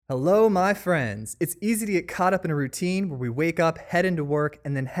Hello, my friends. It's easy to get caught up in a routine where we wake up, head into work,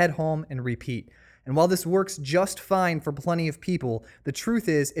 and then head home and repeat. And while this works just fine for plenty of people, the truth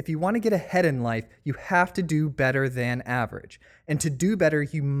is, if you want to get ahead in life, you have to do better than average. And to do better,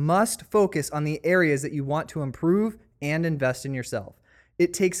 you must focus on the areas that you want to improve and invest in yourself.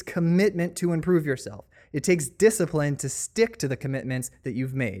 It takes commitment to improve yourself. It takes discipline to stick to the commitments that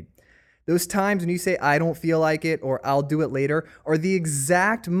you've made. Those times when you say, I don't feel like it, or I'll do it later, are the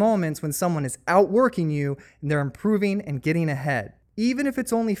exact moments when someone is outworking you and they're improving and getting ahead. Even if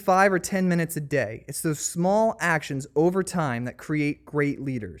it's only 5 or 10 minutes a day, it's those small actions over time that create great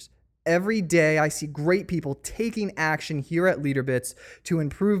leaders. Every day, I see great people taking action here at LeaderBits to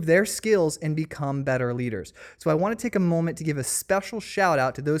improve their skills and become better leaders. So I want to take a moment to give a special shout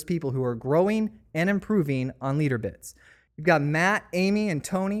out to those people who are growing and improving on LeaderBits. You've got Matt, Amy, and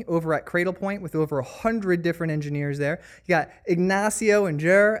Tony over at Cradlepoint with over 100 different engineers there. You got Ignacio and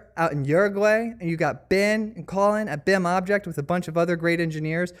Jer out in Uruguay, and you got Ben and Colin at BIM Object with a bunch of other great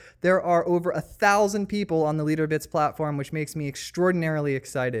engineers. There are over 1,000 people on the LeaderBits platform, which makes me extraordinarily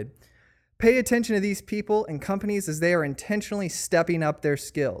excited. Pay attention to these people and companies as they are intentionally stepping up their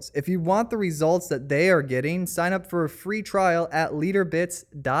skills. If you want the results that they are getting, sign up for a free trial at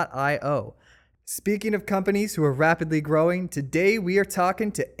leaderbits.io. Speaking of companies who are rapidly growing, today we are talking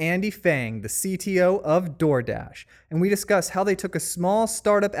to Andy Fang, the CTO of DoorDash, and we discuss how they took a small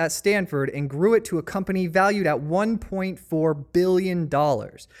startup at Stanford and grew it to a company valued at $1.4 billion.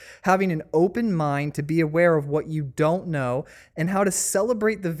 Having an open mind to be aware of what you don't know and how to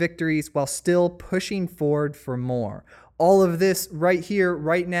celebrate the victories while still pushing forward for more. All of this right here,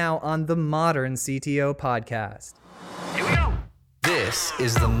 right now on the Modern CTO Podcast. Here we go. This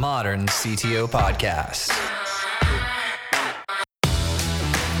is the Modern CTO Podcast.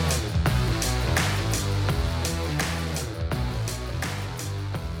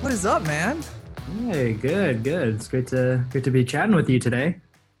 What is up, man? Hey, good. It's great to be chatting with you today.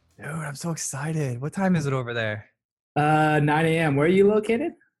 Dude, I'm so excited. What time is it over there? 9 a.m. Where are you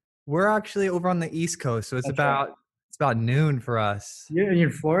located? We're actually over on the East Coast, so it's That's about right. it's about noon for us. You're in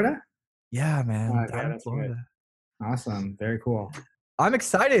Florida? Yeah, man. Okay, Down in that's Florida. Awesome. Very cool. I'm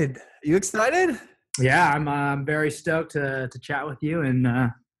excited. You excited? Yeah, I'm very stoked to chat with you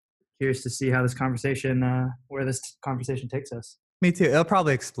and curious to see how this conversation, where this conversation takes us. Me too. It'll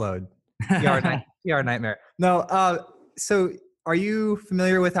probably explode. PR nightmare. No. So are you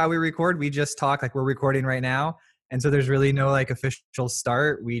familiar with how we record? We just talk like we're recording right now, and so there's really no like official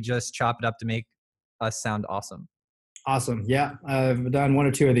start. We just chop it up to make us sound awesome. Awesome. Yeah, I've done one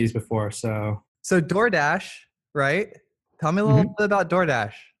or two of these before. So DoorDash, right? Tell me a little bit about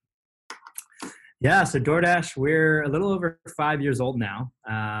DoorDash. Yeah, so DoorDash, we're a little over 5 years old now.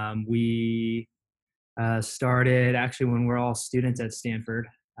 We started actually when we're all students at Stanford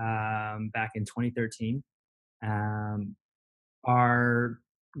back in 2013. Our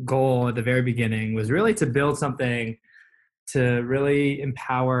goal at the very beginning was really to build something to really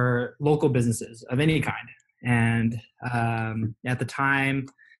empower local businesses of any kind. And at the time,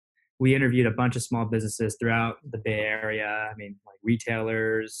 we interviewed a bunch of small businesses throughout the Bay Area. I mean, like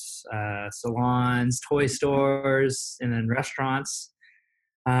retailers, salons, toy stores, and then restaurants.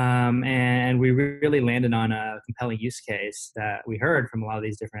 And we really landed on a compelling use case that we heard from a lot of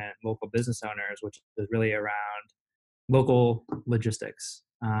these different local business owners, which is really around local logistics.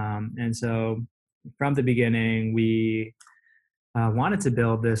 And so from the beginning, we wanted to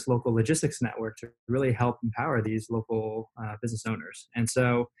build this local logistics network to really help empower these local business owners. And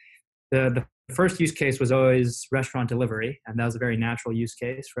so the first use case was always restaurant delivery, and that was a very natural use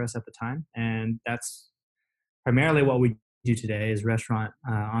case for us at the time. And that's primarily what we do today is restaurant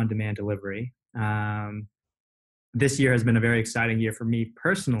on-demand delivery. This year has been a very exciting year for me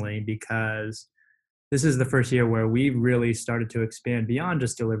personally because this is the first year where we've really started to expand beyond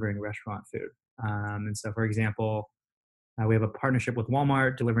just delivering restaurant food. And so, for example, we have a partnership with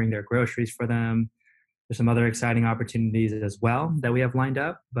Walmart delivering their groceries for them. There's some other exciting opportunities as well that we have lined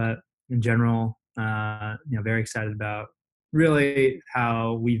up, but in general, very excited about really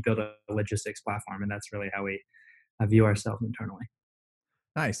how we build a logistics platform, and that's really how we view ourselves internally.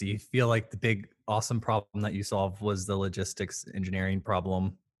 Nice. Do you feel like the big, awesome problem that you solved was the logistics engineering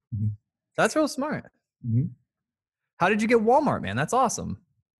problem? Mm-hmm. That's real smart. Mm-hmm. How did you get Walmart, man? That's awesome.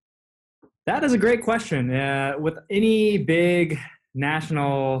 That is a great question. With any big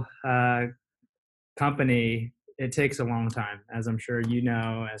national company, it takes a long time, as I'm sure you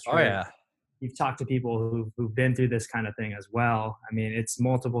know. You've talked to people who've been through this kind of thing as well. I mean, it's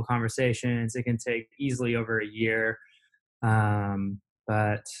multiple conversations. It can take easily over a year. But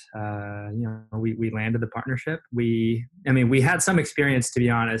but we landed the partnership. We had some experience, to be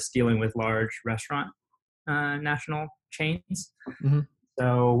honest, dealing with large restaurant national chains. Mhm.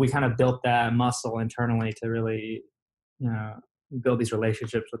 So we kind of built that muscle internally to really build these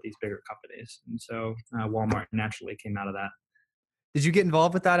relationships with these bigger companies. And so Walmart naturally came out of that. Did you get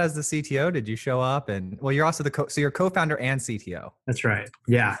involved with that as the CTO? Did you show up? And well, you're also so you're co-founder and CTO. That's right.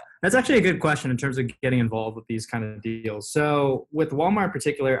 Yeah. That's actually a good question in terms of getting involved with these kind of deals. So with Walmart in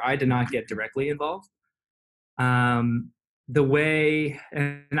particular, I did not get directly involved. The way,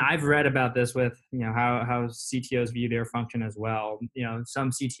 and I've read about this with, how CTOs view their function as well.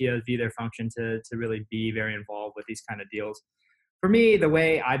 Some CTOs view their function to really be very involved with these kind of deals. For me, the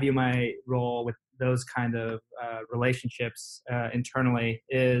way I view my role with those kind of relationships internally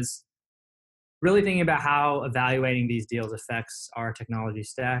is really thinking about how evaluating these deals affects our technology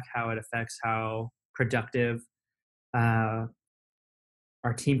stack, how it affects how productive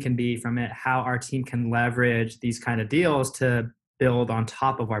our team can be from it, how our team can leverage these kind of deals to build on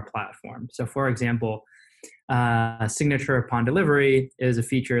top of our platform. So for example, signature upon delivery is a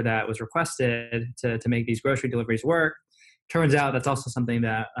feature that was requested to make these grocery deliveries work. Turns out that's also something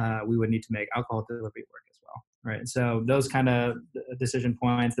that we would need to make alcohol delivery work as well, right? So those kind of decision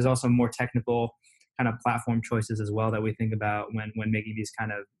points. There's also more technical kind of platform choices as well that we think about when making these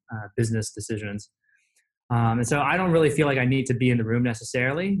kind of business decisions. And so I don't really feel like I need to be in the room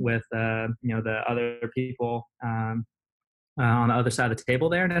necessarily with the other people on the other side of the table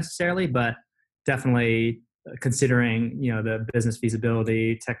there necessarily, but definitely considering the business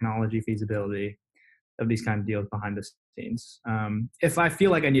feasibility, technology feasibility of these kind of deals behind the scenes. If I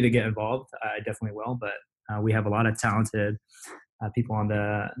feel like I need to get involved, I definitely will. But we have a lot of talented people on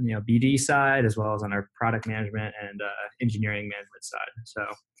the BD side as well as on our product management and engineering management side. So.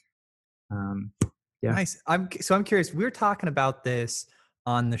 Yeah. Nice. I'm curious. We were talking about this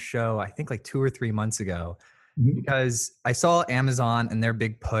on the show, I think like 2 or 3 months ago, because I saw Amazon and their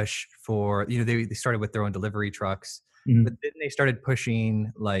big push for, they started with their own delivery trucks, but then they started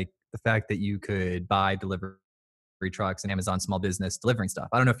pushing like the fact that you could buy delivery trucks and Amazon Small Business delivering stuff.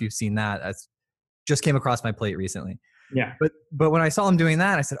 I don't know if you've seen that. That's just came across my plate recently. Yeah. But when I saw them doing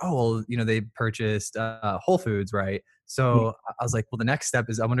that, I said, oh, well, they purchased Whole Foods, right? So I was like, well, the next step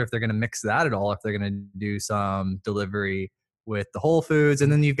is I wonder if they're going to mix that at all, if they're going to do some delivery with the Whole Foods. And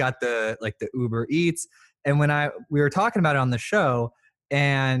then you've got the Uber Eats. And when we were talking about it on the show,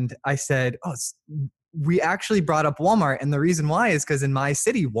 and I said, we actually brought up Walmart. And the reason why is because in my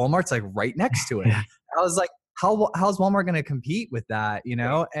city, Walmart's like right next to it. Yeah. I was like, how's Walmart going to compete with that?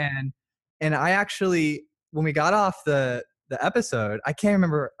 And I actually, when we got off the episode, I can't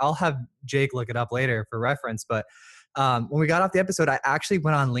remember. I'll have Jake look it up later for reference. But when we got off the episode, I actually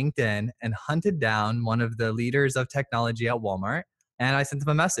went on LinkedIn and hunted down one of the leaders of technology at Walmart. And I sent him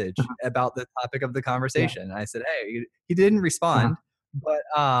a message about the topic of the conversation. Yeah. I said, hey, he didn't respond. But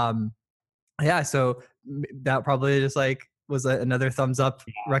so that probably just was another thumbs up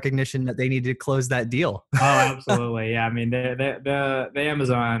recognition that they need to close that deal. Oh, absolutely. Yeah. I mean, the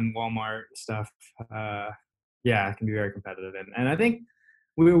Amazon Walmart stuff, it can be very competitive. And I think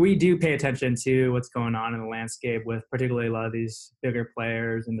we do pay attention to what's going on in the landscape with particularly a lot of these bigger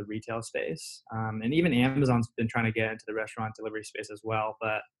players in the retail space. And even Amazon's been trying to get into the restaurant delivery space as well.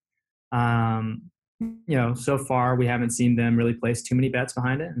 But, so far we haven't seen them really place too many bets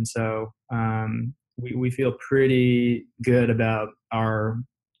behind it. And so we feel pretty good about our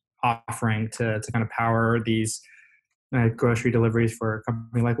offering to kind of power these grocery deliveries for a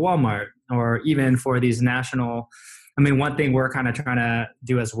company like Walmart, or even for these national. I mean, one thing we're kind of trying to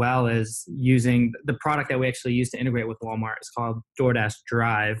do as well is using the product that we actually use to integrate with Walmart is called DoorDash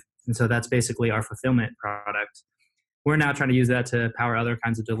Drive. And so that's basically our fulfillment product. We're now trying to use that to power other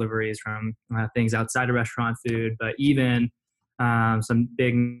kinds of deliveries from things outside of restaurant food, but even some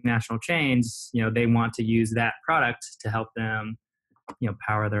big national chains, they want to use that product to help them,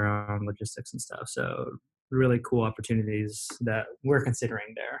 power their own logistics and stuff. So really cool opportunities that we're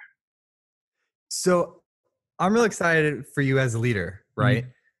considering there. So I'm really excited for you as a leader, right?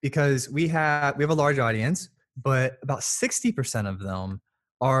 Because we have a large audience, but about 60% of them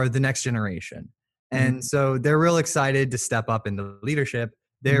are the next generation. And so they're real excited to step up into leadership.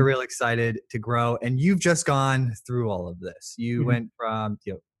 They're real excited to grow. And you've just gone through all of this. You went from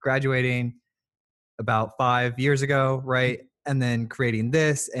graduating about 5 years ago, right? And then creating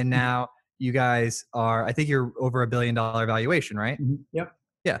this. And now you guys are, I think you're over $1 billion valuation, right? Yep.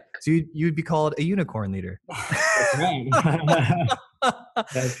 Yeah. So you'd be called a unicorn leader. That's right.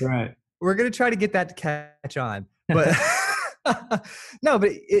 That's right. We're going to try to get that to catch on. But No,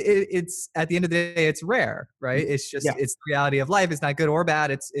 but it's at the end of the day, it's rare, right? It's just Yeah. it's the reality of life. It's not good or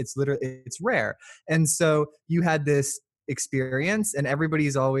bad. It's literally it's rare. And so you had this experience, and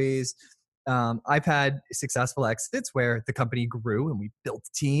everybody's always. I've had successful exits where the company grew and we built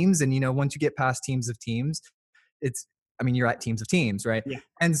teams, and once you get past teams of teams, it's I mean, you're at teams of teams, right? Yeah.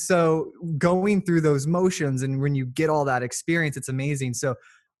 And so going through those motions and when you get all that experience, it's amazing. So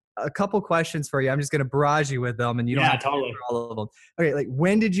a couple questions for you. I'm just going to barrage you with them, and you don't Yeah, have to totally. answer all of them. Okay, like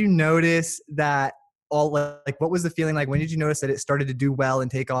when did you notice that what was the feeling like? When did you notice that it started to do well and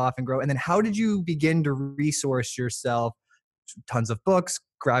take off and grow? And then how did you begin to resource yourself? Tons of books,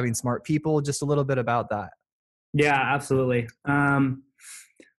 grabbing smart people, just a little bit about that. Yeah, absolutely.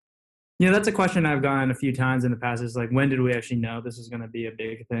 That's a question I've gotten a few times in the past is like, when did we actually know this is going to be a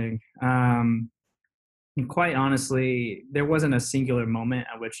big thing? And quite honestly, there wasn't a singular moment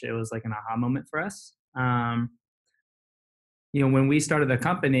at which it was like an aha moment for us. When we started the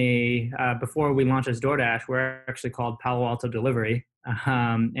company, before we launched as DoorDash, we're actually called Palo Alto Delivery.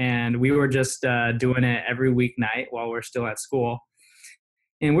 And we were just doing it every weeknight while we're still at school.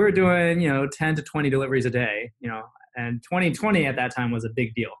 And we were doing, 10 to 20 deliveries a day, and 2020 at that time was a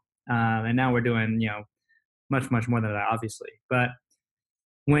big deal. And now we're doing, much, much more than that, obviously. But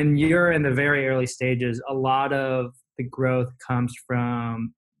when you're in the very early stages, a lot of the growth comes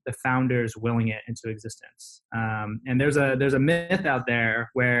from the founders willing it into existence. And there's a myth out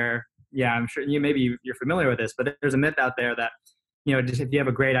there where, I'm sure you're familiar with this, but there's a myth out there that, just if you have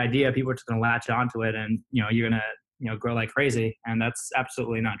a great idea, people are just going to latch onto it and, you're going to, grow like crazy. And that's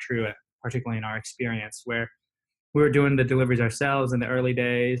absolutely not true, particularly in our experience where we were doing the deliveries ourselves in the early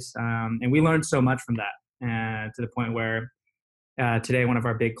days. And we learned so much from that. And to the point where today, one of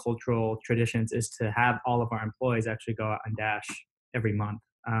our big cultural traditions is to have all of our employees actually go out and dash every month.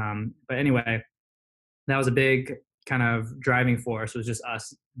 But anyway, that was a big kind of driving force, was just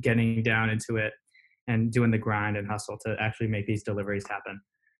us getting down into it and doing the grind and hustle to actually make these deliveries happen.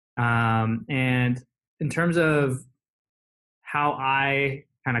 And in terms of how I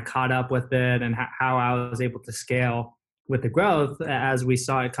kind of caught up with it and how I was able to scale with the growth as we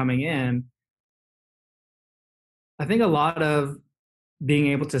saw it coming in, I think a lot of being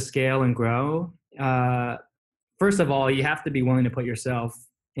able to scale and grow, first of all, you have to be willing to put yourself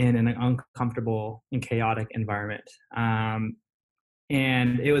in an uncomfortable and chaotic environment.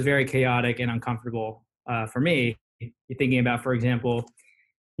 And it was very chaotic and uncomfortable for me. You're thinking about, for example,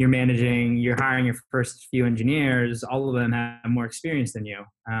 you're hiring your first few engineers, all of them have more experience than you.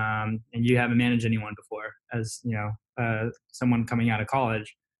 And you haven't managed anyone before as, someone coming out of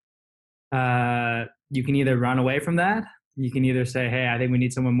college. You can either run away from that. You can either say, hey, I think we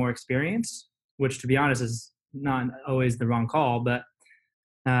need someone more experienced, which to be honest is not always the wrong call, but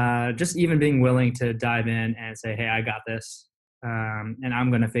just even being willing to dive in and say, hey, I got this, and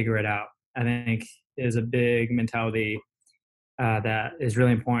I'm going to figure it out, I think is a big mentality that is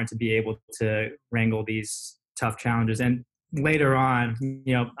really important to be able to wrangle these tough challenges. And later on,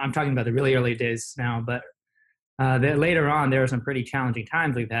 I'm talking about the really early days now, but that later on, there are some pretty challenging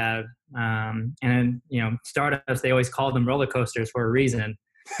times we've had. And, startups, they always call them roller coasters for a reason.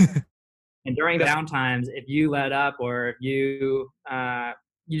 And during the downtimes, if you let up or if you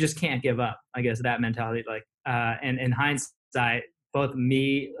just can't give up, I guess that mentality, and in hindsight, both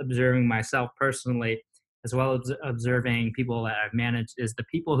me observing myself personally, as well as observing people that I've managed, is the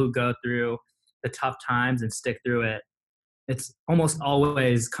people who go through the tough times and stick through it, it's almost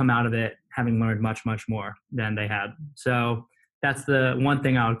always come out of it having learned much, much more than they had. So that's the one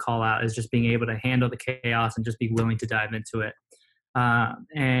thing I would call out, is just being able to handle the chaos and just be willing to dive into it.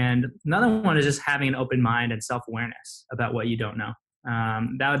 And another one is just having an open mind and self-awareness about what you don't know.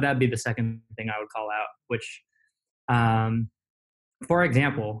 That'd be the second thing I would call out, which, for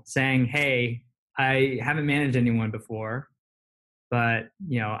example, saying, hey, I haven't managed anyone before, but,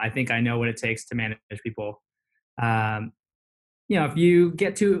 I think I know what it takes to manage people. If you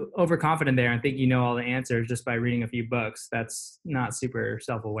get too overconfident there and think you know all the answers just by reading a few books, that's not super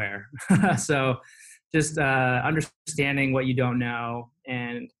self-aware. So just understanding what you don't know.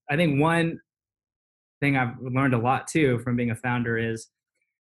 And I think one thing I've learned a lot too from being a founder is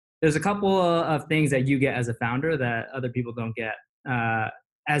there's a couple of things that you get as a founder that other people don't get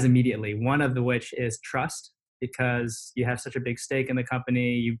as immediately. One of which is trust, because you have such a big stake in the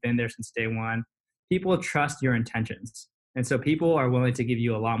company. You've been there since day one. People trust your intentions. And so people are willing to give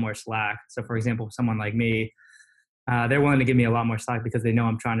you a lot more slack. So for example, someone like me, they're willing to give me a lot more slack because they know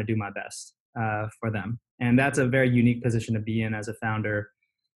I'm trying to do my best for them. And that's a very unique position to be in as a founder.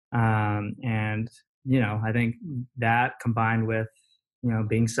 And, I think that combined with,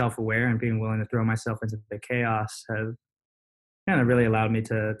 being self-aware and being willing to throw myself into the chaos kind of really allowed me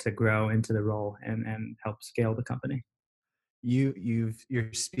to grow into the role and help scale the company. You're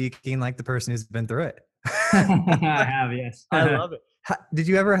speaking like the person who's been through it. I have, yes. I love it. Did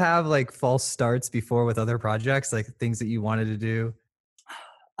you ever have like false starts before with other projects, like things that you wanted to do?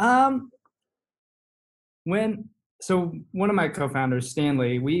 um, when so one of my co-founders,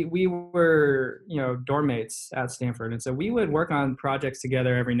 Stanley, we were, dorm mates at Stanford, and so we would work on projects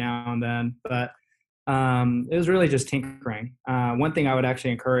together every now and then. But it was really just tinkering. One thing I would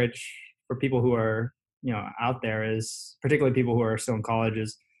actually encourage for people who are out there is, particularly people who are still in college,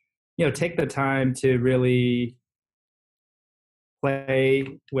 is take the time to really play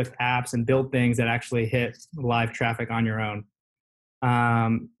with apps and build things that actually hit live traffic on your own.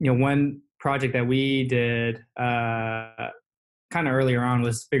 One project that we did kind of earlier on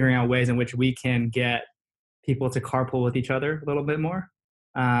was figuring out ways in which we can get people to carpool with each other a little bit more.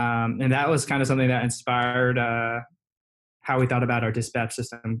 And that was kind of something that inspired how we thought about our dispatch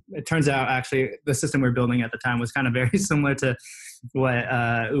system. It turns out actually the system we were building at the time was kind of very similar to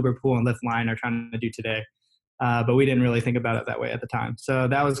what Uber Pool and Lyft Line are trying to do today. But we didn't really think about it that way at the time. So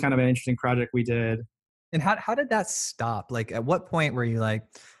that was kind of an interesting project we did. And how did that stop? Like, at what point were you like,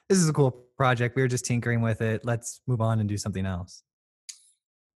 this is a cool project, we were just tinkering with it, let's move on and do something else?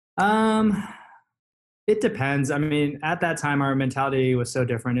 It depends. I mean, at that time, our mentality was so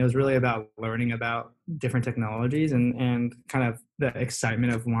different. It was really about learning about different technologies and kind of the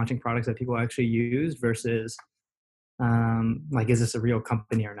excitement of launching products that people actually use versus like, is this a real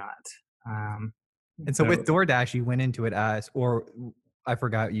company or not? And so with DoorDash, you went into it as, or I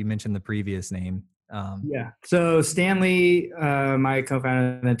forgot you mentioned the previous name. Yeah. So Stanley, my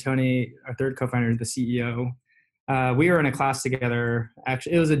co-founder, and then Tony, our third co-founder, the CEO, we were in a class together.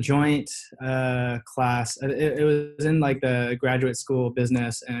 Actually, it was a joint class. It was in like the graduate school of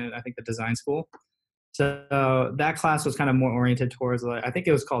business and I think the design school. So that class was kind of more oriented towards, like, I think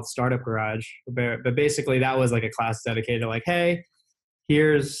it was called Startup Garage. But basically that was like a class dedicated to like, hey,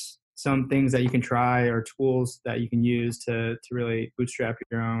 here's some things that you can try or tools that you can use to really bootstrap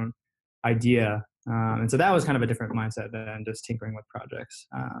your own idea. And so that was kind of a different mindset than just tinkering with projects.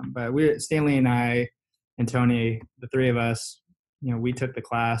 But Stanley and I and Tony, the three of us, we took the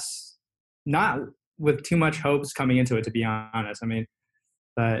class not with too much hopes coming into it, to be honest. I mean,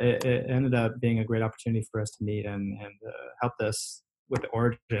 but it ended up being a great opportunity for us to meet and helped us with the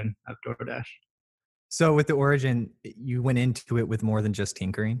origin of DoorDash. So with the origin, you went into it with more than just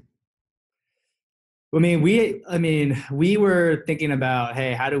tinkering? I mean, we were thinking about,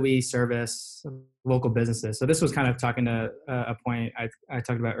 hey, how do we service local businesses? So this was kind of talking to a point I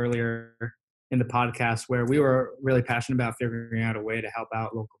talked about earlier in the podcast, where we were really passionate about figuring out a way to help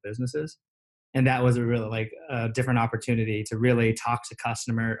out local businesses. And that was a really like a different opportunity to really talk to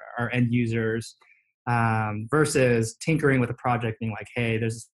customer or end users versus tinkering with a project, being like, hey,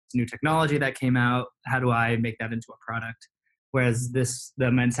 there's this new technology that came out. How do I make that into a product? Whereas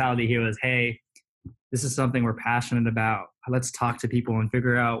the mentality here was, hey, this is something we're passionate about. Let's talk to people and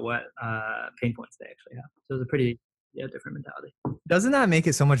figure out what pain points they actually have. So it was a pretty different mentality. Doesn't that make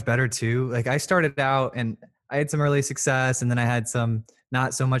it so much better too? Like, I started out and I had some early success and then I had some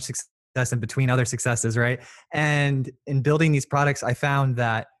not so much success in between other successes, right? And in building these products, I found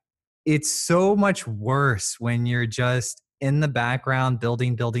that it's so much worse when you're just in the background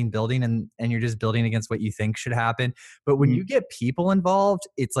building and you're just building against what you think should happen. But when you get people involved,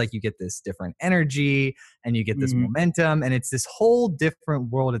 it's like you get this different energy and you get this momentum, and it's this whole different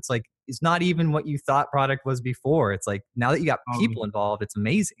world. It's like, it's not even what you thought product was before. It's like, now that you got people involved, it's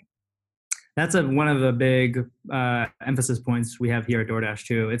amazing. That's one of the big emphasis points we have here at DoorDash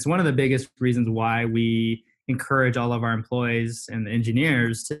too. It's one of the biggest reasons why we encourage all of our employees and the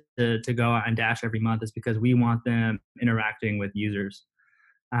engineers to go out and dash every month, is because we want them interacting with users.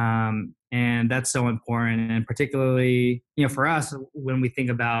 And that's so important. And particularly, for us, when we think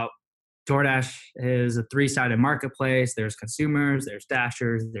about DoorDash is a three-sided marketplace. There's consumers, there's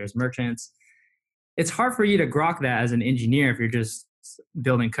dashers, there's merchants. It's hard for you to grok that as an engineer if you're just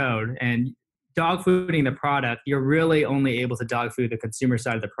building code. And dog fooding the product, you're really only able to dog food the consumer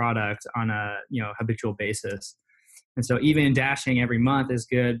side of the product on a habitual basis. And so even dashing every month is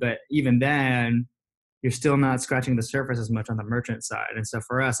good, but even then, you're still not scratching the surface as much on the merchant side. And so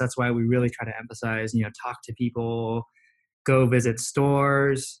for us, that's why we really try to emphasize, talk to people, go visit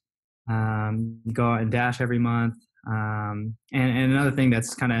stores, go out and dash every month. And another thing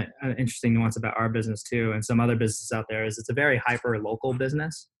that's kind of an interesting nuance about our business too, and some other businesses out there, is it's a very hyper local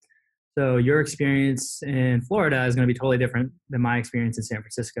business. So your experience in Florida is going to be totally different than my experience in San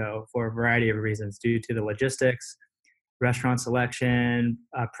Francisco for a variety of reasons, due to the logistics, restaurant selection,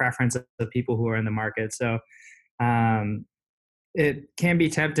 preference of the people who are in the market. So it can be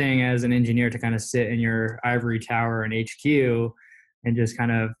tempting as an engineer to kind of sit in your ivory tower in HQ and just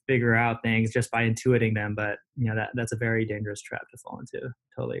kind of figure out things just by intuiting them. But that's a very dangerous trap to fall into.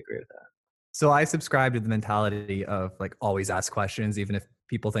 Totally agree with that. So I subscribe to the mentality of like always ask questions, even if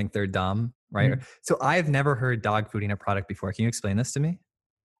people think they're dumb, right? Mhm. So I've never heard dog fooding a product before. Can you explain this to me?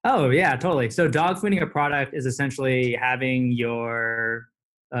 Oh yeah, totally. So dog fooding a product is essentially having your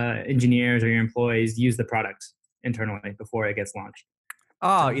engineers or your employees use the product internally before it gets launched.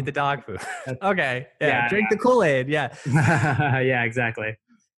 Oh, eat the dog food. Okay. Yeah. Yeah, Drink the Kool-Aid. Yeah. yeah, exactly.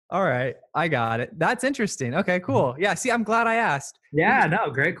 All right. I got it. That's interesting. Okay, cool. Yeah. See, I'm glad I asked. Yeah, no,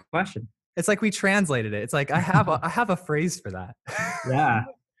 great question. It's like we translated it. It's like I have a phrase for that. Yeah,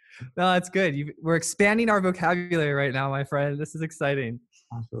 No, that's good. We're expanding our vocabulary right now, my friend. This is exciting.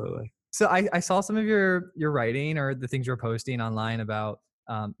 absolutely. So I saw some of your writing or the things you're posting online about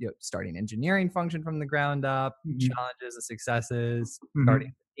starting engineering function from the ground up, Mhm. challenges and successes, Mhm. starting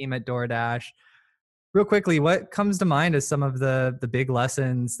a team at DoorDash. Real quickly, what comes to mind as some of the big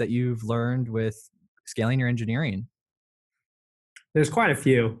lessons that you've learned with scaling your engineering? There's quite a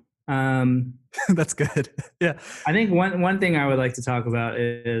few. That's good. Yeah. I think one thing I would like to talk about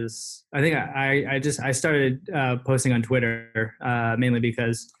is I think I started posting on Twitter mainly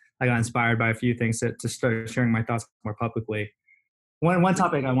because I got inspired by a few things to start sharing my thoughts more publicly. One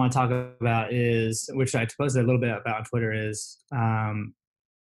topic I want to talk about is, which I posted a little bit about on Twitter, is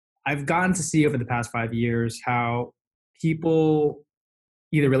I've gotten to see over the past 5 years how people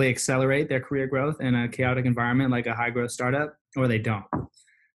either really accelerate their career growth in a chaotic environment like a high growth startup, or they don't.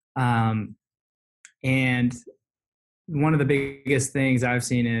 Um, and one of the biggest things I've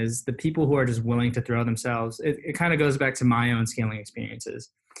seen is the people who are just willing to throw themselves. It kind of goes back to my own scaling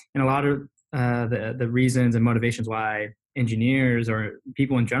experiences, and a lot of the reasons and motivations why engineers or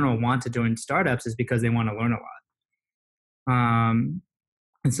people in general want to join startups is because they want to learn a lot.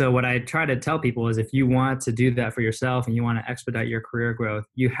 And so what I try to tell people is if you want to do that for yourself and you want to expedite your career growth,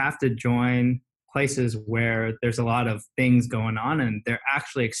 you have to join places where there's a lot of things going on and they're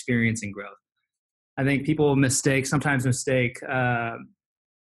actually experiencing growth. I think people sometimes mistake,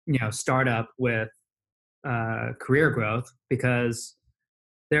 startup with career growth, because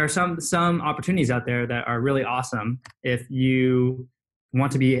there are some opportunities out there that are really awesome if you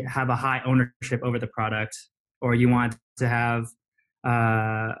want to have a high ownership over the product, or you want to have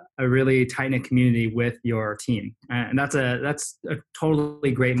a really tight knit community with your team, and that's a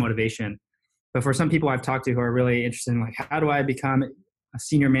totally great motivation. But for some people I've talked to who are really interested in like, how do I become a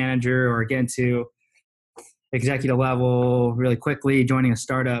senior manager or get into executive level really quickly, joining a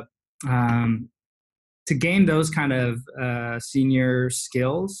startup, to gain those kind of senior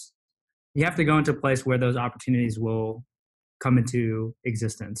skills, you have to go into a place where those opportunities will come into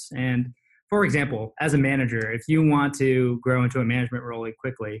existence. And for example, as a manager, if you want to grow into a management role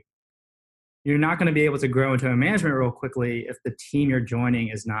quickly, you're not going to be able to grow into a management role quickly if the team you're joining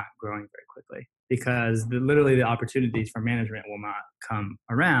is not growing very quickly, because literally the opportunities for management will not come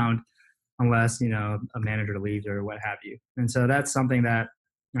around unless a manager leaves or what have you. And so that's something that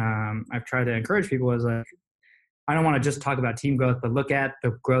I've tried to encourage people is like, I don't want to just talk about team growth, but look at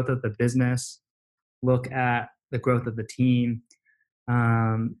the growth of the business, look at the growth of the team.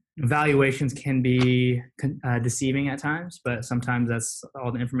 Valuations can be deceiving at times, but sometimes that's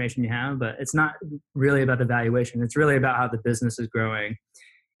all the information you have. But it's not really about the valuation. It's really about how the business is growing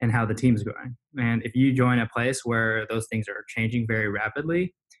and how the team is growing. And if you join a place where those things are changing very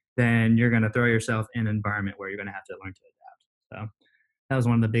rapidly, then you're going to throw yourself in an environment where you're going to have to learn to adapt. So that was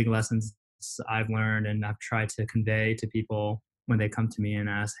one of the big lessons I've learned, and I've tried to convey to people when they come to me and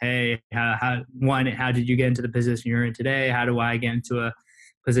ask, hey, how did you get into the position you're in today? How do I get into a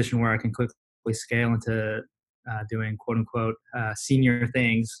position where I can quickly scale into doing quote unquote senior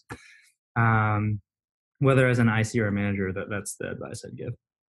things, whether as an IC or a manager? That's the advice I'd give.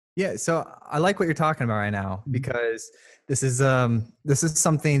 Yeah, so I like what you're talking about right now, because this is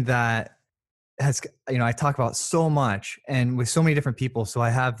something that has, I talk about so much and with so many different people. So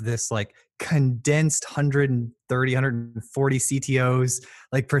I have this like condensed 130, 140 CTOs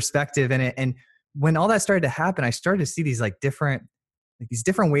like perspective in it. And when all that started to happen, I started to see these these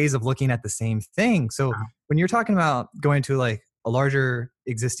different ways of looking at the same thing. So when you're talking about going to like a larger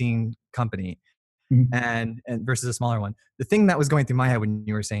existing company, and versus a smaller one, the thing that was going through my head when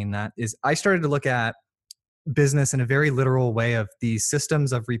you were saying that is I started to look at business in a very literal way of these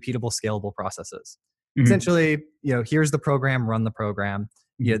systems of repeatable, scalable processes. Mm-hmm. Essentially, here's the program, run the program.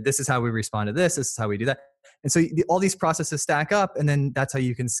 This is how we respond to this. This is how we do that. And so all these processes stack up, and then that's how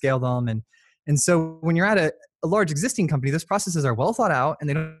you can scale them. And so when you're at a large existing company, those processes are well thought out and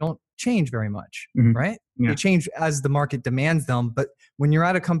they don't change very much, Mhm. right? Yeah. They change as the market demands them. But when you're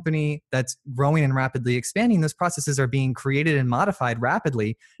at a company that's growing and rapidly expanding, those processes are being created and modified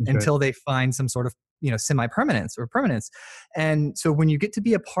rapidly That's right. until they find some sort of, semi-permanence or permanence. And so when you get to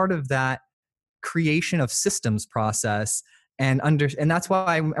be a part of that creation of systems process and that's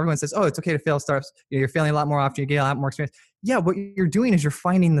why everyone says, oh, it's okay to fail startups. You're failing a lot more often, you get a lot more experience. Yeah, what you're doing is you're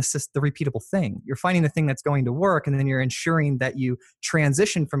finding the repeatable thing. You're finding the thing that's going to work, and then you're ensuring that you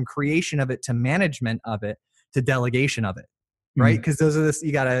transition from creation of it to management of it to delegation of it, right? Because those are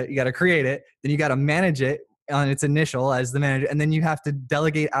you gotta create it, then you gotta manage it on its initial as the manager, and then you have to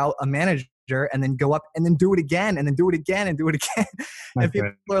delegate out a manager and then go up and then do it again and then do it again and do it again. And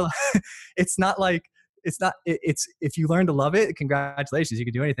people are like, it's not like it's if you learn to love it, congratulations, you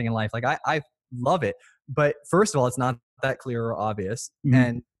can do anything in life. Like I love it, but first of all, it's not that clear or obvious.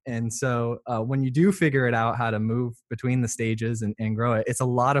 And so when you do figure it out how to move between the stages and grow it, it's a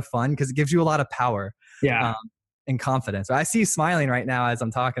lot of fun because it gives you a lot of power and confidence. I see you smiling right now as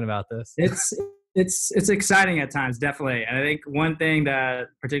I'm talking about this. It's exciting at times, definitely. And I think one thing that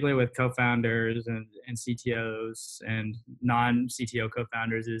particularly with co-founders and CTOs and non-CTO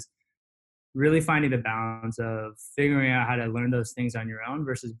co-founders is really finding the balance of figuring out how to learn those things on your own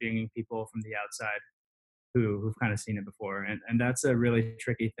versus bringing people from the outside who've kind of seen it before. And that's a really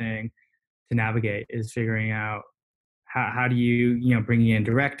tricky thing to navigate, is figuring out how do you bringing in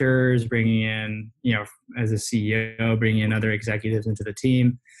directors, bringing in, as a CEO, bringing in other executives into the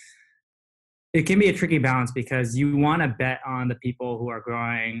team. It can be a tricky balance because you want to bet on the people who are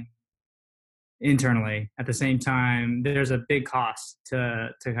growing internally. At the same time, there's a big cost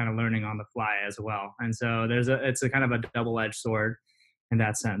to kind of learning on the fly as well. And so it's a kind of a double-edged sword in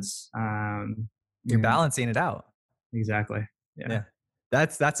that sense. You're balancing it out. Exactly. Yeah.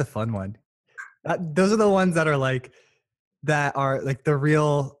 That's a fun one. Those are the ones that are like the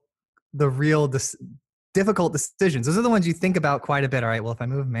real difficult decisions. Those are the ones you think about quite a bit. All right, well, if I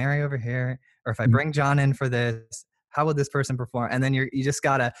move Mary over here, or if I bring John in for this, how would this person perform? And then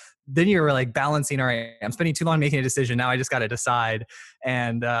you're like balancing, all right, I'm spending too long making a decision. Now I just got to decide.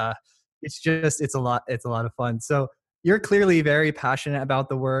 And it's a lot of fun. So you're clearly very passionate about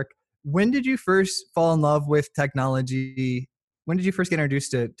the work. When did you first fall in love with technology? When did you first get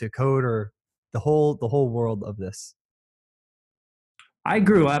introduced to code or the whole world of this? I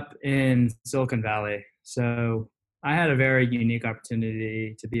grew up in Silicon Valley, so I had a very unique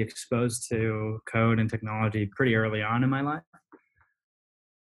opportunity to be exposed to code and technology pretty early on in my life.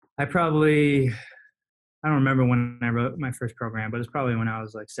 I don't remember when I wrote my first program, but it's probably when I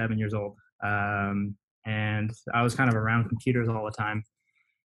was like 7 years old. And I was kind of around computers all the time.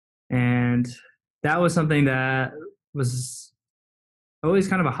 And that was something that was always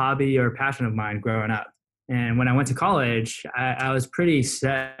kind of a hobby or passion of mine growing up. And when I went to college, I was pretty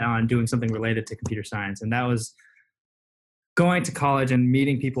set on doing something related to computer science. And that was going to college and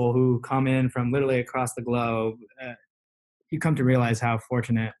meeting people who come in from literally across the globe. You come to realize how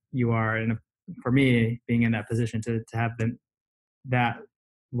fortunate you are, and for me, being in that position to have that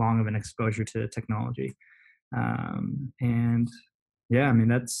long of an exposure to technology. And yeah, I mean,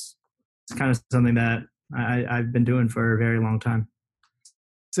 it's kind of something that I've been doing for a very long time.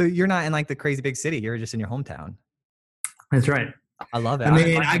 So you're not in like the crazy big city. You're just in your hometown. That's right. I love it. I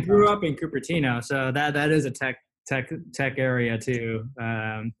mean, I grew up in Cupertino, so that is a tech area too.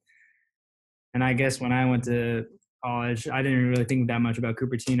 And I guess when I went to college, I didn't really think that much about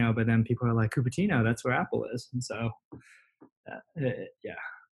Cupertino, but then people are like, Cupertino, that's where Apple is. And so, yeah.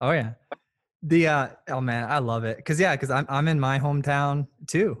 Oh yeah. Oh man, I love it. Cause I'm in my hometown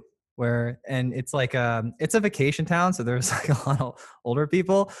too, and it's like, it's a vacation town. So there's like a lot of older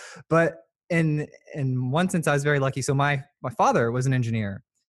people, but in one sense I was very lucky. So my father was an engineer.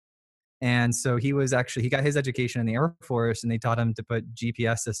 And so he got his education in the Air Force, and they taught him to put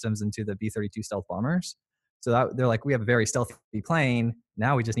GPS systems into the B-32 stealth bombers. So they're like, we have a very stealthy plane.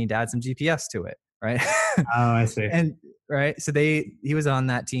 Now we just need to add some GPS to it. Right. Oh, I see. And right. So he was on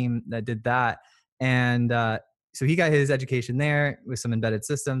that team that did that. And so he got his education there with some embedded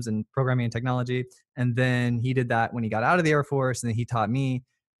systems and programming and technology. And then he did that when he got out of the Air Force, and then he taught me.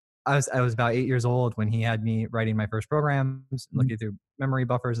 I was about 8 years old when he had me writing my first programs, looking through memory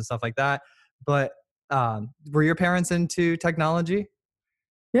buffers and stuff like that. But were your parents into technology?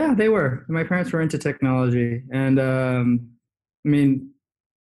 Yeah, they were. My parents were into technology. And I mean,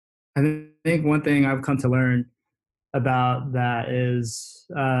 I think one thing I've come to learn about that is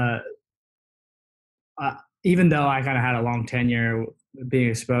even though I kind of had a long tenure being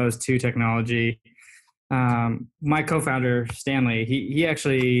exposed to technology, my co-founder Stanley, he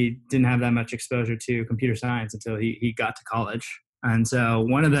actually didn't have that much exposure to computer science until he got to college. And so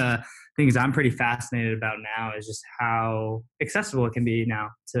one of the things I'm pretty fascinated about now is just how accessible it can be now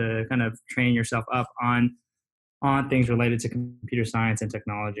to kind of train yourself up on things related to computer science and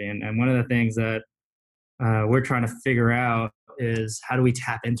technology. And one of the things that we're trying to figure out is how do we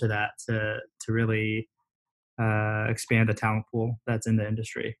tap into that to really expand the talent pool that's in the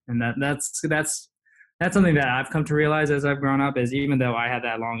industry. And that's something that I've come to realize as I've grown up, is even though I had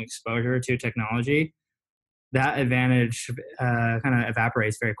that long exposure to technology, that advantage kind of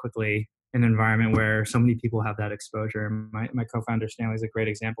evaporates very quickly in an environment where so many people have that exposure. My co-founder Stanley is a great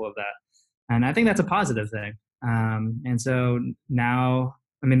example of that. And I think that's a positive thing. And so now,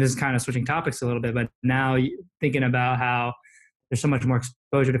 I mean, this is kind of switching topics a little bit, but now thinking about how there's so much more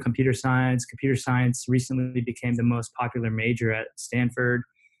exposure to computer science. Computer science recently became the most popular major at Stanford.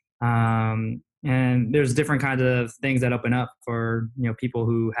 And there's different kinds of things that open up for, people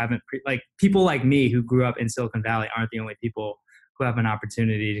who haven't, like people like me who grew up in Silicon Valley aren't the only people who have an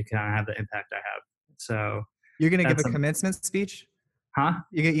opportunity to kind of have the impact I have. So you're going to give a commencement speech? Huh?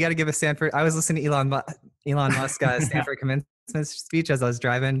 You got to give a Stanford. I was listening to Elon Musk Stanford commencement speech as I was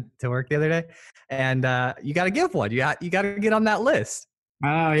driving to work the other day, and you got to give one. You got to get on that list.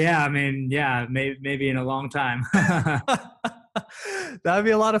 Oh yeah, I mean, yeah, maybe in a long time. That would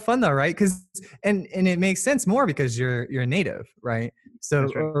be a lot of fun though, right? Because and it makes sense more because you're a native, right? So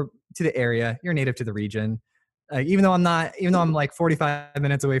That's right. Or to the area, you're native to the region. Even though I'm like 45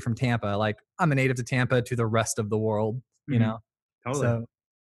 minutes away from Tampa, like I'm a native to Tampa to the rest of the world, you know. Totally.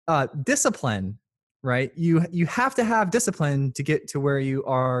 So discipline, right? You have to have discipline to get to where you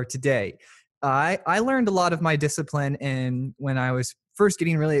are today. I learned a lot of my discipline when I was first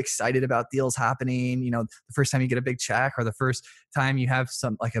getting really excited about deals happening. The first time you get a big check, or the first time you have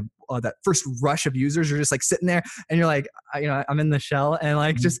some like that first rush of users, you're just like sitting there and you're like, I'm in the shell and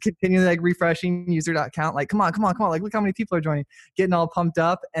like just continue like refreshing user.count. Like, come on. Like, look how many people are joining, getting all pumped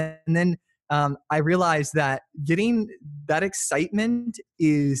up. And then I realized that getting that excitement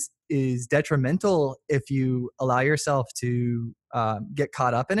is detrimental if you allow yourself to get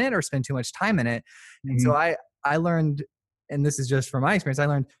caught up in it or spend too much time in it. And so I learned, and this is just from my experience, I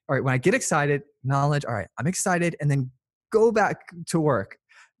learned, all right, when I get excited, acknowledge, all right, I'm excited, and then go back to work,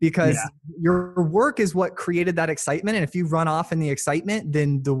 because your work is what created that excitement. And if you run off in the excitement,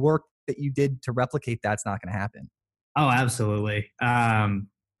 then the work that you did to replicate that's not going to happen. Oh, absolutely.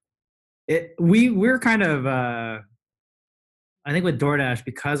 We're kind of I think with DoorDash,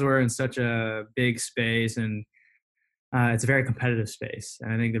 because we're in such a big space and it's a very competitive space.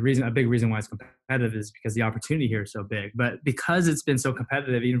 And I think a big reason why it's competitive is because the opportunity here is so big. But because it's been so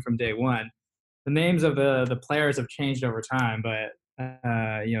competitive, even from day one, the names of the players have changed over time. But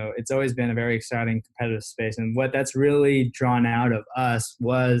it's always been a very exciting competitive space. And what that's really drawn out of us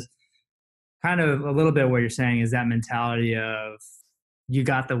was kind of a little bit what you're saying, is that mentality of you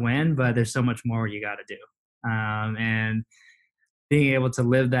got the win, but there's so much more you got to do. And being able to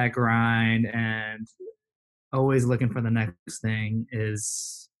live that grind and always looking for the next thing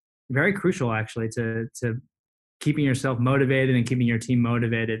is very crucial, actually, to keeping yourself motivated and keeping your team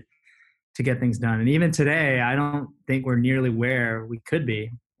motivated to get things done. And even today, I don't think we're nearly where we could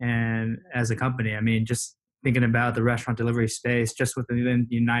be. And as a company, I mean, just thinking about the restaurant delivery space just within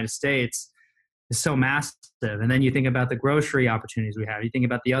the United States is so massive. And then you think about the grocery opportunities we have. You think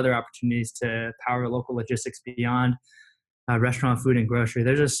about the other opportunities to power local logistics beyond restaurant, food, and grocery.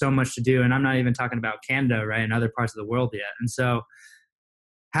 There's just so much to do. And I'm not even talking about Canada, right, and other parts of the world yet. And so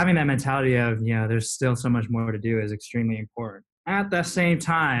having that mentality of, there's still so much more to do is extremely important. At the same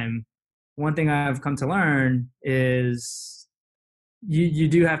time, one thing I've come to learn is you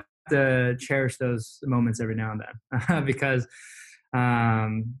do have to cherish those moments every now and then because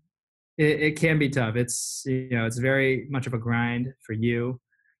it can be tough. It's, it's very much of a grind for you.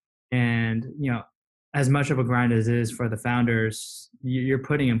 And, as much of a grind as it is for the founders, you're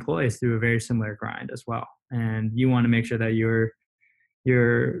putting employees through a very similar grind as well. And you want to make sure that you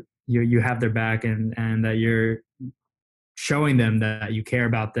have their back and that you're showing them that you care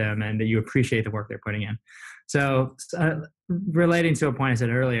about them and that you appreciate the work they're putting in. So relating to a point I said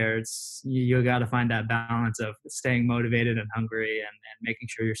earlier, it's you got to find that balance of staying motivated and hungry and making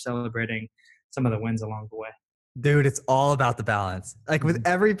sure you're celebrating some of the wins along the way. Dude, it's all about the balance. Like with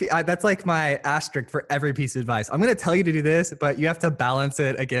that's like my asterisk for every piece of advice. I'm going to tell you to do this, but you have to balance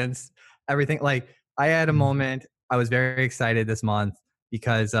it against everything. Like I had a moment, I was very excited this month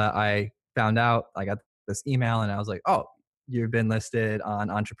because I found out, I got this email and I was like, oh, you've been listed on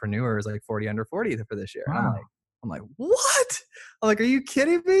Entrepreneurs like 40 under 40 for this year. Wow. I'm like, I'm like, what? I'm like, are you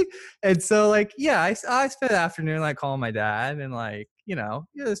kidding me? And so like, yeah, I spent the afternoon like calling my dad and like, spend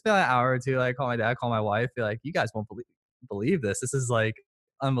an hour or two, like call my dad, call my wife, be like, you guys won't believe this. This is like,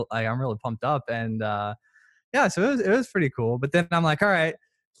 I'm really pumped up. And yeah, so it was pretty cool. But then I'm like, all right,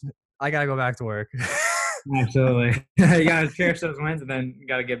 I gotta go back to work. Absolutely. You got to cherish those wins and then you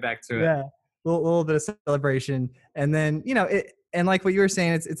got to get back to it. Yeah, little bit of celebration, and then and like what you were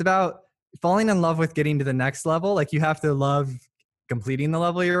saying, it's about falling in love with getting to the next level. Like you have to love completing the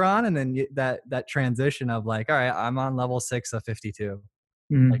level you're on, and then that transition of like, all right, I'm on level 6 of 52.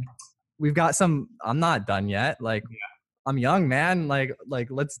 Mhm. Like we've got some. I'm not done yet. Like I'm young, man. Like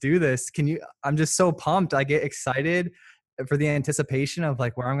let's do this. I'm just so pumped. I get excited for the anticipation of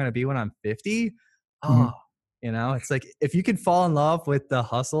like where I'm gonna be when I'm 50. Mhm. Oh, it's like if you could fall in love with the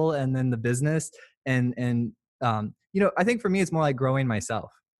hustle and then the business and I think for me it's more like growing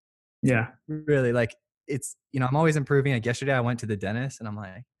myself. Yeah. Really, like it's I'm always improving. Like yesterday I went to the dentist and I'm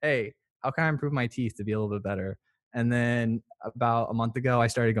like, hey, how can I improve my teeth to be a little bit better? And then about a month ago I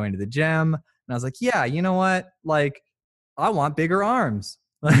started going to the gym and I was like, yeah, you know what? Like I want bigger arms.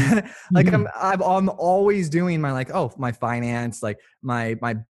 Mhm. Like Mhm. I'm always doing my like, my finance, like my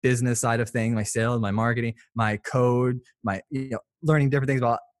business side of things, my sales, my marketing, my code, my learning different things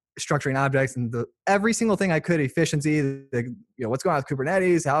about structuring objects and every single thing I could, efficiency, what's going on with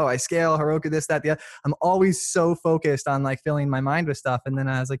Kubernetes, how I scale Heroku, this, that, the other. I'm always so focused on like filling my mind with stuff. And then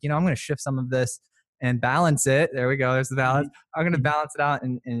I was like, I'm going to shift some of this and balance it. There we go. There's the balance. I'm going to balance it out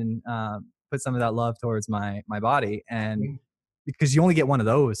and put some of that love towards my body. And because you only get one of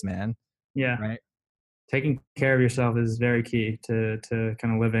those, man. Yeah. Right. Taking care of yourself is very key to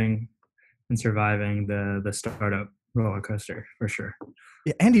kind of living and surviving the startup roller coaster for sure.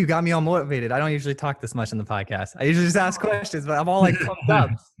 Yeah, Andy, you got me all motivated. I don't usually talk this much in the podcast. I usually just ask questions, but I'm all like pumped up.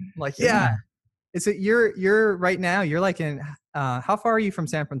 I'm like, yeah. It's you're right now. You're like in. How far are you from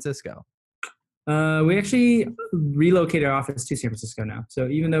San Francisco? We actually relocated our office to San Francisco now. So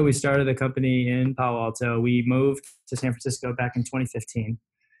even though we started the company in Palo Alto, we moved to San Francisco back in 2015.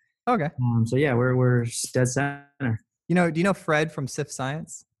 Okay. So yeah, we're dead center. Do you know Fred from SIF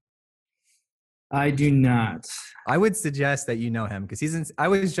Science? I do not. I would suggest that you know him because I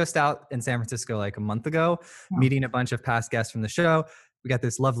was just out in San Francisco like a month ago, meeting a bunch of past guests from the show. We got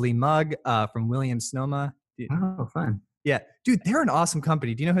this lovely mug from Williams Sonoma. Oh, fun. Yeah, dude, they're an awesome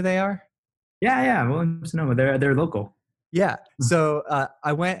company. Do you know who they are? Yeah. Williams Sonoma. They're local. Yeah. So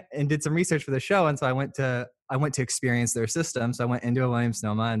I went and did some research for the show, and so I went to experience their system. So I went into a Williams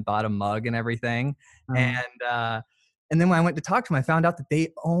Sonoma and bought a mug and everything, and then when I went to talk to them, I found out that they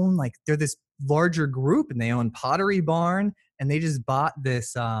own they're this larger group, and they own Pottery Barn, and they just bought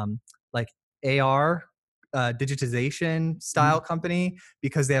this like AR digitization style company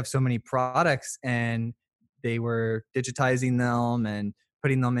because they have so many products, and they were digitizing them and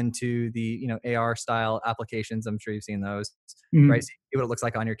putting them into the AR style applications. I'm sure you've seen those, right? See what it looks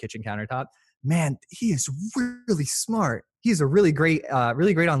like on your kitchen countertop. Man, he is really smart. He's a really great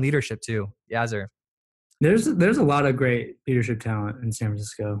on leadership too. Yazzer. There's a lot of great leadership talent in San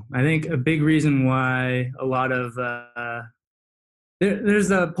Francisco. I think a big reason why a lot of there's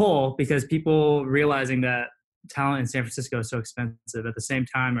a pull because people realizing that talent in San Francisco is so expensive. At the same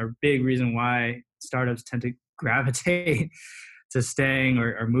time, a big reason why startups tend to gravitate to staying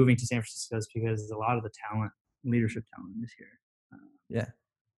or moving to San Francisco is because a lot of the leadership talent is here. Yeah.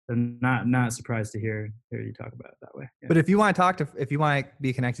 So not surprised to hear you talk about it that way. Yeah. But if you want to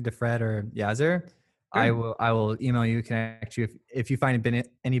be connected to Fred or Yazzer, sure. I will email you, connect you if you find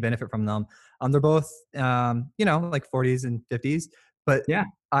any benefit from them. They're both like 40s and 50s, but yeah,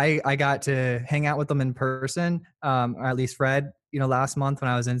 I got to hang out with them in person, or at least Fred, last month when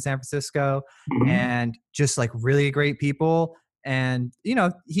I was in San Francisco, and just like really great people. And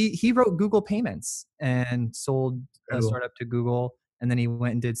he wrote Google Payments and sold a startup to Google, and then he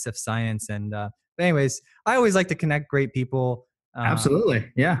went and did SIF Science. And but anyways, I always like to connect great people.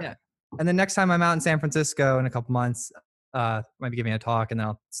 Absolutely, yeah. And then next time I'm out in San Francisco in a couple months, might be giving a talk, and then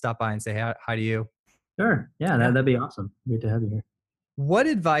I'll stop by and say hi to you. Sure, yeah, that'd be awesome. Great to have you here. What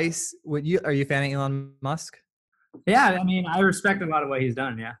advice are you a fan of Elon Musk? Yeah, I mean, I respect a lot of what he's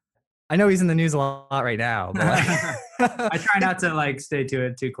done. Yeah. I know he's in the news a lot right now. But I try not to stay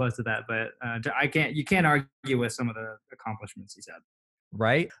too close to that, but you can't argue with some of the accomplishments he's had.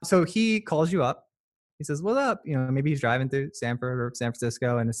 Right. So he calls you up. He says, "What's up?" Maybe he's driving through Sanford or San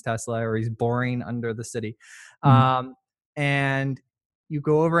Francisco in his Tesla, or he's boring under the city. And you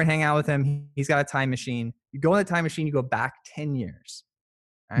go over and hang out with him. He's got a time machine. You go in the time machine, you go back 10 years,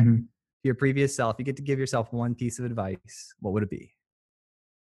 right? To your previous self. You get to give yourself one piece of advice. What would it be?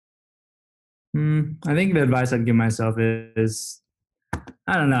 I think the advice I'd give myself is,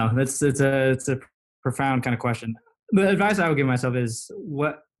 I don't know. It's a profound kind of question. The advice I would give myself is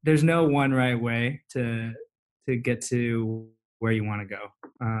there's no one right way to get to where you want to go.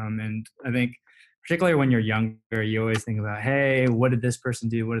 And I think particularly when you're younger, you always think about, hey, what did this person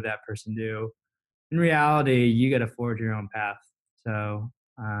do? What did that person do? In reality, you got to forge your own path. So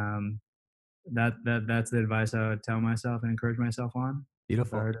um, that's the advice I would tell myself and encourage myself on.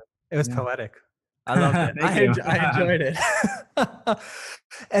 Beautiful. Or, It was yeah. poetic. I loved it. Thank you. I enjoyed it.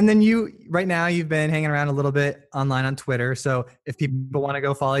 And then right now you've been hanging around a little bit online on Twitter. So if people want to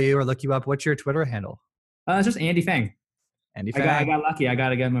go follow you or look you up, what's your Twitter handle? It's just Andy Fang. Andy I Fang. got lucky. I got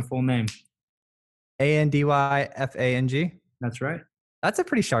to get my full name. ANDYFANG. That's right. That's a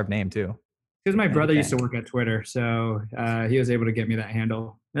pretty sharp name too. Because my brother used to Fang. work at Twitter, so he was able to get me that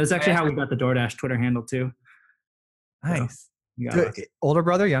handle. That's actually how we got the DoorDash Twitter handle too. Nice. You got Good. lucky. Older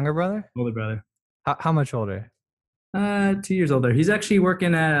brother, younger brother? Older brother. How much older? 2 years older. He's actually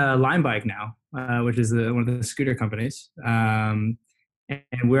working at Lime Bike now, which is one of the scooter companies. And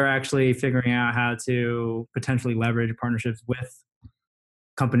we're actually figuring out how to potentially leverage partnerships with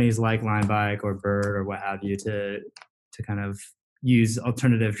companies like Lime Bike or Bird or what have you to kind of use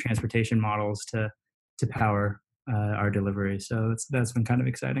alternative transportation models to power our delivery. So that's been kind of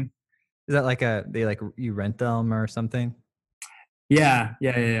exciting. Is that like you rent them or something? Yeah.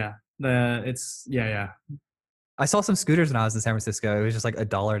 I saw some scooters when I was in San Francisco. It was just like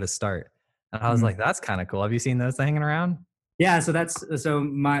 $1 to start. And I was like, that's kind of cool. Have you seen those hanging around? Yeah. So that's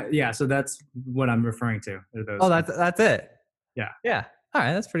what I'm referring to. Oh, that's it. Yeah. Yeah. All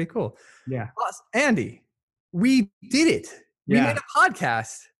right. That's pretty cool. Yeah. Awesome. Andy, we did it. We made a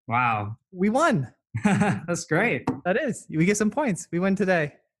podcast. Wow. We won. That's great. That is. We get some points. We win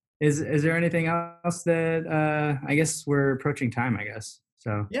today. Is there anything else that I guess we're approaching time, I guess.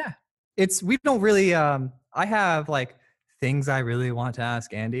 So yeah. We don't really I have like things I really want to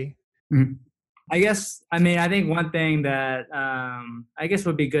ask Andy. Mm-hmm. I think one thing that I guess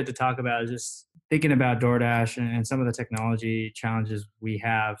would be good to talk about is just thinking about DoorDash and some of the technology challenges we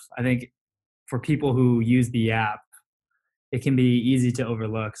have. I think for people who use the app, it can be easy to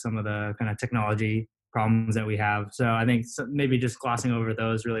overlook some of the kind of technology problems that we have. So I think maybe just glossing over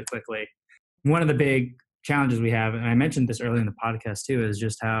those really quickly. One of the big challenges we have, and I mentioned this earlier in the podcast too, is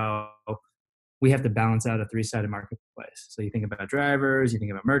just how we have to balance out a three-sided marketplace. So you think about drivers, you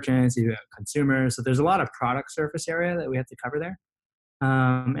think about merchants, you think about consumers. So there's a lot of product surface area that we have to cover there.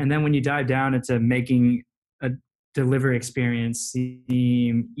 And then when you dive down into making a delivery experience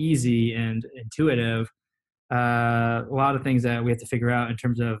seem easy and intuitive, a lot of things that we have to figure out in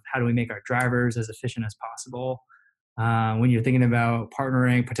terms of how do we make our drivers as efficient as possible. When you're thinking about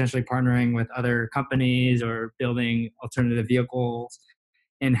potentially partnering with other companies or building alternative vehicles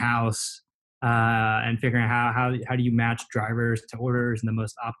in-house, and figuring out how do you match drivers to orders in the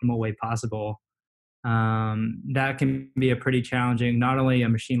most optimal way possible. That can be a pretty challenging, not only a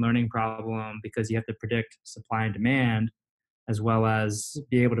machine learning problem because you have to predict supply and demand, as well as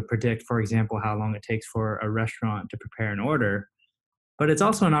be able to predict, for example, how long it takes for a restaurant to prepare an order. But it's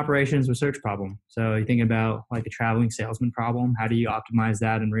also an operations research problem. So you think about like a traveling salesman problem. How do you optimize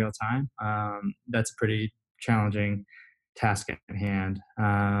that in real time? That's a pretty challenging task at hand.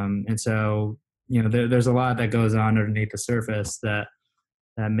 And so, there's a lot that goes on underneath the surface that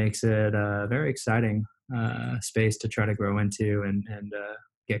makes it a very exciting space to try to grow into and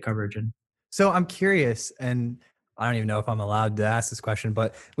get coverage in. So I'm curious, and I don't even know if I'm allowed to ask this question,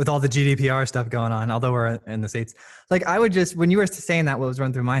 but with all the GDPR stuff going on, although we're in the States, like when you were saying that, what was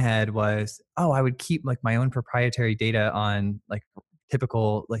running through my head was, I would keep like my own proprietary data on like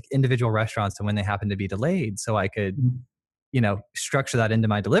typical like individual restaurants and when they happen to be delayed. So I could, structure that into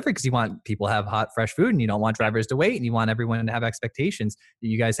my delivery because you want people to have hot, fresh food and you don't want drivers to wait and you want everyone to have expectations. Do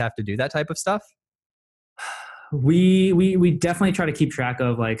you guys have to do that type of stuff? We definitely try to keep track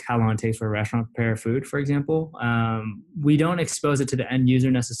of like how long it takes for a restaurant to prepare food, for example. We don't expose it to the end user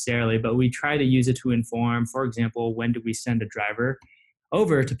necessarily, but we try to use it to inform, for example, when do we send a driver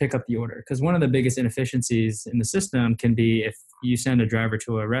over to pick up the order? Because one of the biggest inefficiencies in the system can be if you send a driver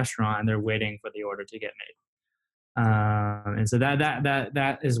to a restaurant and they're waiting for the order to get made. And so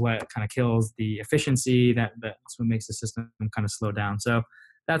that is what kind of kills the efficiency. That's what makes the system kind of slow down. So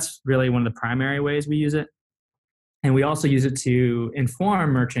that's really one of the primary ways we use it. And we also use it to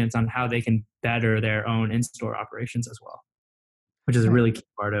inform merchants on how they can better their own in-store operations as well, which is a really key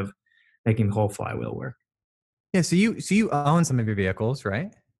part of making the whole flywheel work. Yeah. So you own some of your vehicles,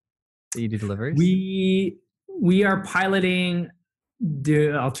 right? That you do deliveries? We are piloting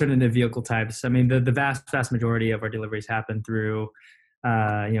the alternative vehicle types. I mean, the vast majority of our deliveries happen through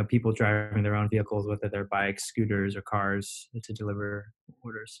people driving their own vehicles, whether they're bikes, scooters, or cars, to deliver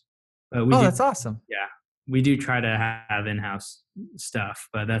orders. But we Oh, do, that's awesome. yeah, we do try to have in-house stuff,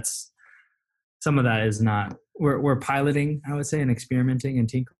 but that's some of that is not. We're piloting, I would say, and experimenting and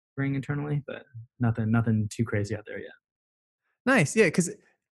tinkering internally, but nothing too crazy out there yet. Nice. Yeah.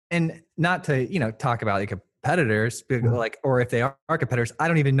 And not to, talk about like competitors, like, or if they are competitors, I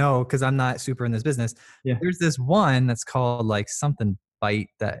don't even know because I'm not super in this business. Yeah. There's this one that's called like something Bite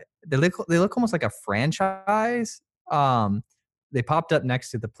that they look almost like a franchise. They popped up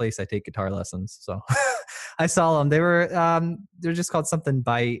next to the place I take guitar lessons. So I saw them. They're just called something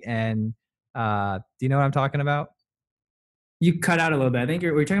Bite. And do you know what I'm talking about? You cut out a little bit. I think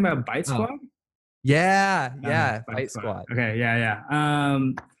we're talking about Bite Squad. Yeah. Bite Squad. Okay. Yeah.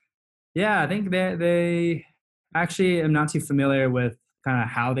 I think they actually, I'm not too familiar with kind of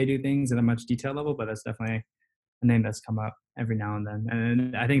how they do things at a much detailed level, but that's definitely a name that's come up every now and then.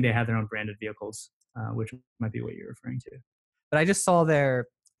 And I think they have their own branded vehicles, which might be what you're referring to. But I just saw their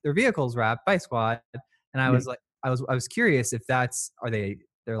vehicles wrapped Bite Squad, and I was like, I was curious if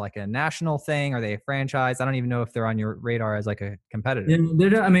they're like a national thing? Are they a franchise? I don't even know if they're on your radar as like a competitor.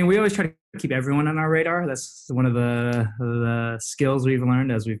 I mean, we always try to keep everyone on our radar. That's one of the skills we've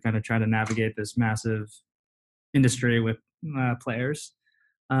learned as we've kind of tried to navigate this massive industry with players.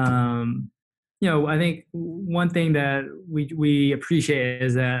 I think one thing that we appreciate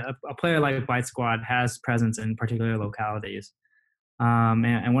is that a player like Bite Squad has presence in particular localities.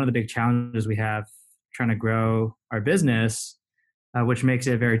 And one of the big challenges we have trying to grow our business, which makes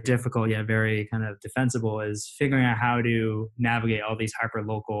it very difficult yet very kind of defensible, is figuring out how to navigate all these hyper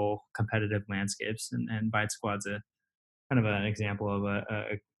local competitive landscapes. And Bite Squad's a kind of an example of a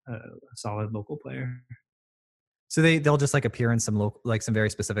solid local player. So they'll just like appear in some some very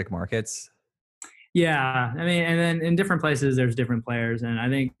specific markets. Yeah, I mean, and then in different places there's different players, and I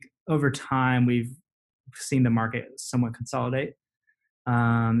think over time we've seen the market somewhat consolidate.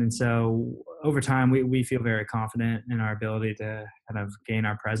 And so over time, we feel very confident in our ability to kind of gain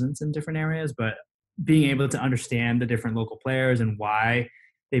our presence in different areas, but being able to understand the different local players and why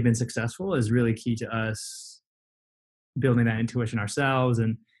they've been successful is really key to us building that intuition ourselves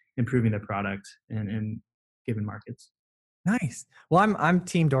and improving the product in given markets. Nice. Well, I'm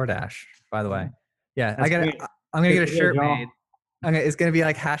Team DoorDash, by the way. Yeah, I'm gonna get a shirt made. It's gonna be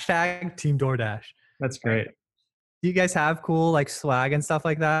like hashtag Team DoorDash. That's great. Do you guys have cool like swag and stuff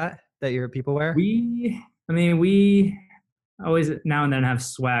like that your people wear? We always now and then have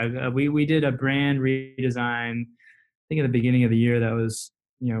swag. We did a brand redesign, I think at the beginning of the year, that was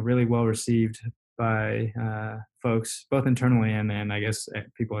really well received by folks both internally and I guess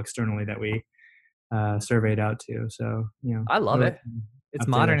people externally that we surveyed out to. So I love it. It's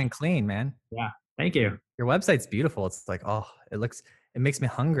modern and clean, man. Yeah, thank you. Your website's beautiful. It's like, it makes me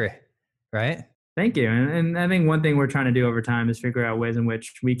hungry, right? Thank you. And I think one thing we're trying to do over time is figure out ways in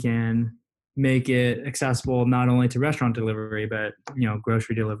which we can make it accessible not only to restaurant delivery, but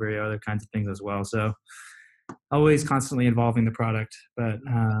grocery delivery or other kinds of things as well. So always constantly evolving the product. But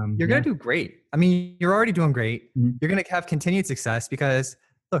you're going to do great. I mean, you're already doing great. Mm-hmm. You're going to have continued success because,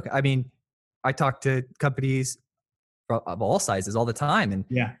 look, I mean, I talk to companies of all sizes all the time. And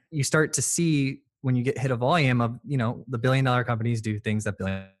you start to see when you get hit a volume of, the $1 billion companies do things that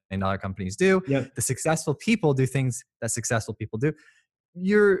 $1 billion companies do. Yep. The successful people do things that successful people do.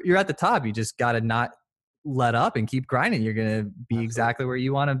 You're at the top. You just got to not let up and keep grinding. You're going to be exactly where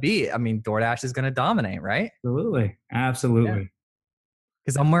you want to be. I mean, DoorDash is going to dominate, right? Absolutely.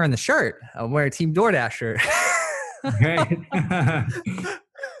 Because I'm wearing the shirt. I'm wearing a Team DoorDash shirt. Great.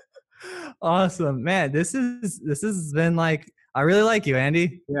 Awesome, man. This has been like, I really like you,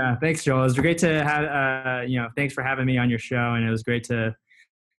 Andy. Yeah, thanks, Joel. It was great to have thanks for having me on your show, and it was great to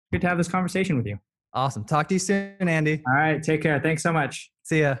have this conversation with you. Awesome. Talk to you soon, Andy. All right, take care. Thanks so much.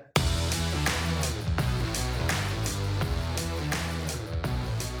 See ya.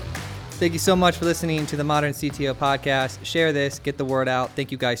 Thank you so much for listening to the Modern CTO podcast. Share this, get the word out.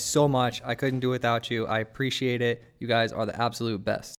 Thank you guys so much. I couldn't do it without you. I appreciate it. You guys are the absolute best.